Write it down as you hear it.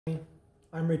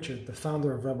I'm Richard, the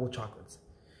founder of Rebel Chocolates.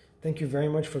 Thank you very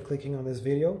much for clicking on this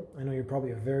video. I know you're probably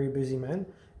a very busy man,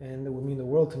 and it would mean the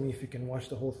world to me if you can watch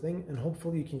the whole thing, and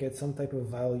hopefully you can get some type of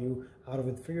value out of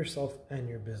it for yourself and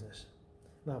your business.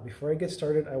 Now, before I get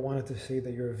started, I wanted to say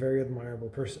that you're a very admirable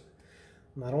person.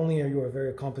 Not only are you a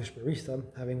very accomplished barista,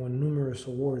 having won numerous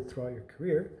awards throughout your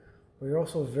career, but you're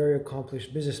also a very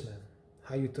accomplished businessman.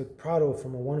 How you took Prado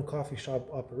from a one coffee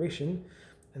shop operation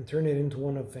and turned it into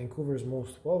one of Vancouver's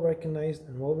most well-recognized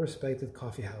and well-respected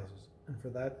coffee houses. And for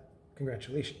that,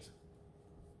 congratulations.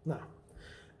 Now,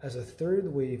 as a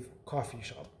third-wave coffee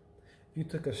shop, you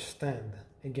took a stand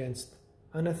against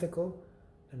unethical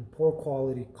and poor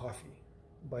quality coffee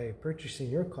by purchasing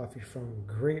your coffee from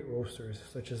great roasters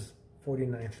such as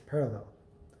 49th Parallel.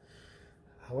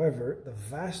 However, the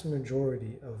vast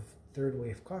majority of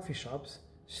third-wave coffee shops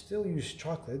still use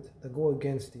chocolate that go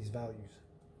against these values.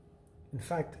 In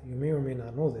fact, you may or may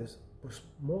not know this, but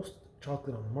most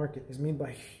chocolate on the market is made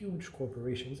by huge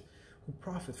corporations who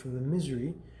profit from the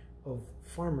misery of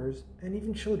farmers and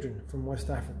even children from West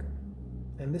Africa.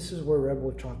 And this is where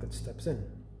Rebel Chocolate steps in.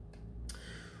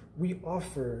 We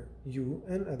offer you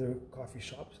and other coffee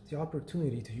shops the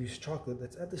opportunity to use chocolate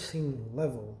that's at the same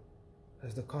level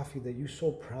as the coffee that you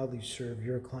so proudly serve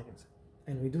your clients.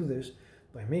 And we do this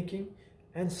by making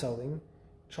and selling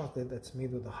chocolate that's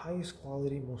made with the highest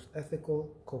quality, most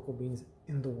ethical cocoa beans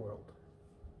in the world.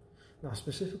 Now,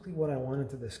 specifically what I wanted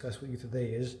to discuss with you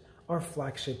today is our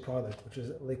flagship product, which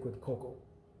is liquid cocoa.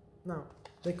 Now,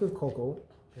 liquid cocoa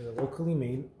is a locally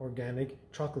made organic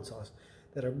chocolate sauce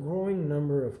that a growing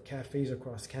number of cafes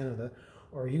across Canada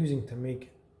are using to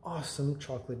make awesome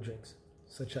chocolate drinks,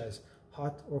 such as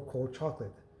hot or cold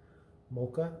chocolate,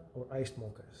 mocha or iced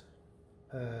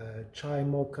mochas, chai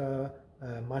mocha,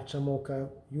 matcha mocha,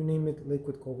 you name it,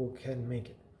 liquid cocoa can make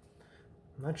it.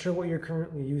 I'm not sure what you're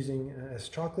currently using as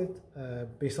chocolate.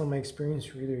 Based on my experience,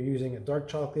 you're either using a dark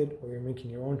chocolate, or you're making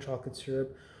your own chocolate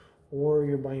syrup, or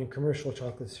you're buying a commercial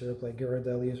chocolate syrup like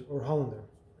Ghirardelli's or Hollander.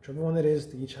 Whichever one it is,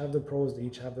 they each have their pros, they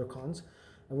each have their cons,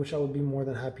 which I would be more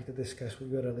than happy to discuss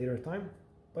with you at a later time.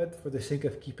 But for the sake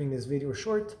of keeping this video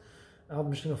short,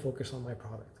 I'm just going to focus on my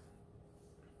product.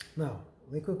 Now,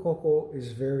 liquid cocoa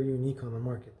is very unique on the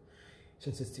market,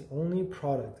 since it's the only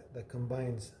product that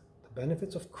combines the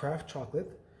benefits of craft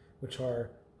chocolate, which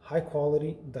are high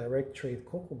quality direct trade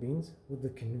cocoa beans, with the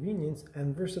convenience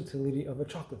and versatility of a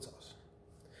chocolate sauce.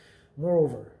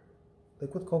 Moreover,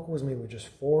 liquid cocoa is made with just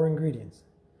 4 ingredients: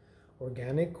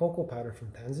 organic cocoa powder from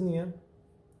Tanzania,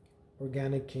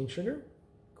 organic cane sugar,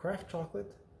 craft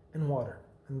chocolate, and water,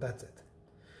 and that's it.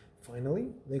 Finally,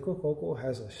 liquid cocoa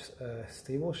has a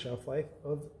stable shelf life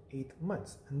of 8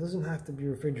 months and doesn't have to be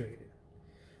refrigerated.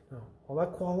 Now, all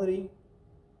that quality,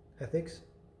 ethics,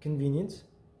 convenience,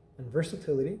 and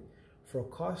versatility for a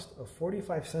cost of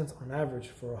 45 cents on average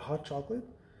for a hot chocolate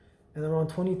and around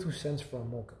 22 cents for a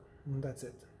mocha. And that's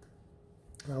it.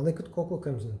 Now, liquid cocoa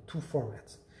comes in 2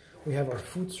 formats. We have our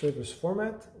food service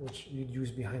format, which you'd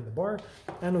use behind the bar,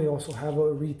 and we also have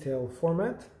a retail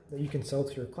format that you can sell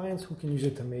to your clients who can use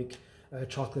it to make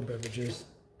chocolate beverages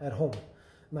at home.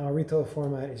 Now, retail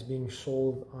format is being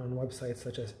sold on websites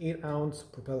such as 8 Ounce,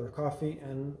 Propeller Coffee,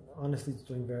 and honestly, it's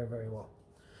doing very, very well.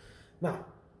 Now,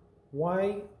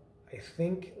 why I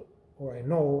think, or I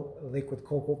know, liquid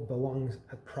cocoa belongs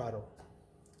at Prado.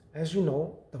 As you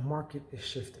know, the market is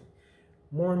shifting.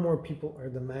 More and more people are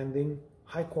demanding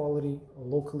high quality,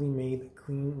 locally made,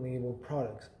 clean label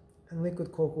products, and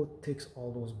liquid cocoa ticks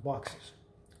all those boxes.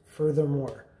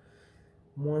 Furthermore,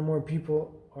 more and more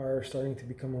people are starting to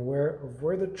become aware of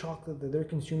where the chocolate that they're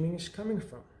consuming is coming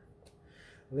from.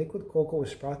 Liquid cocoa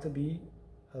is proud to be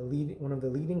one of the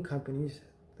leading companies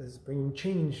that's bringing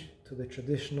change to the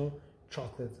traditional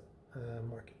chocolate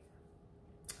market.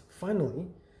 Finally,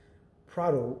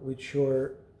 Prado, which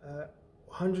your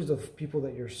hundreds of people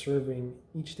that you're serving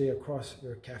each day across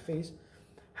your cafes,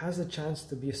 has a chance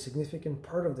to be a significant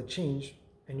part of the change,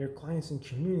 and your clients and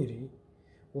community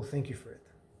will thank you for it.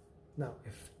 Now,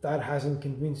 if that hasn't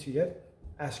convinced you yet,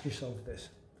 ask yourself this: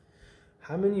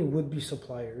 how many would-be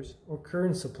suppliers or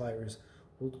current suppliers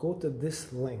would go to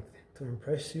this length to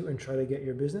impress you and try to get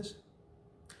your business?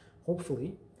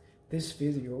 Hopefully, this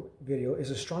video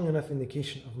is a strong enough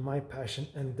indication of my passion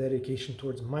and dedication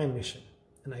towards my mission.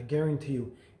 And I guarantee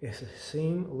you, it's the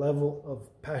same level of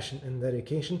passion and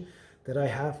dedication that I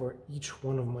have for each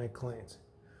one of my clients.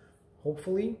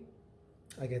 Hopefully,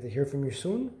 I get to hear from you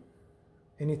soon.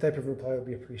 Any type of reply would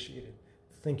be appreciated.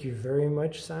 Thank you very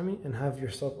much, Sammy, and have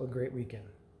yourself a great weekend.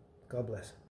 God bless.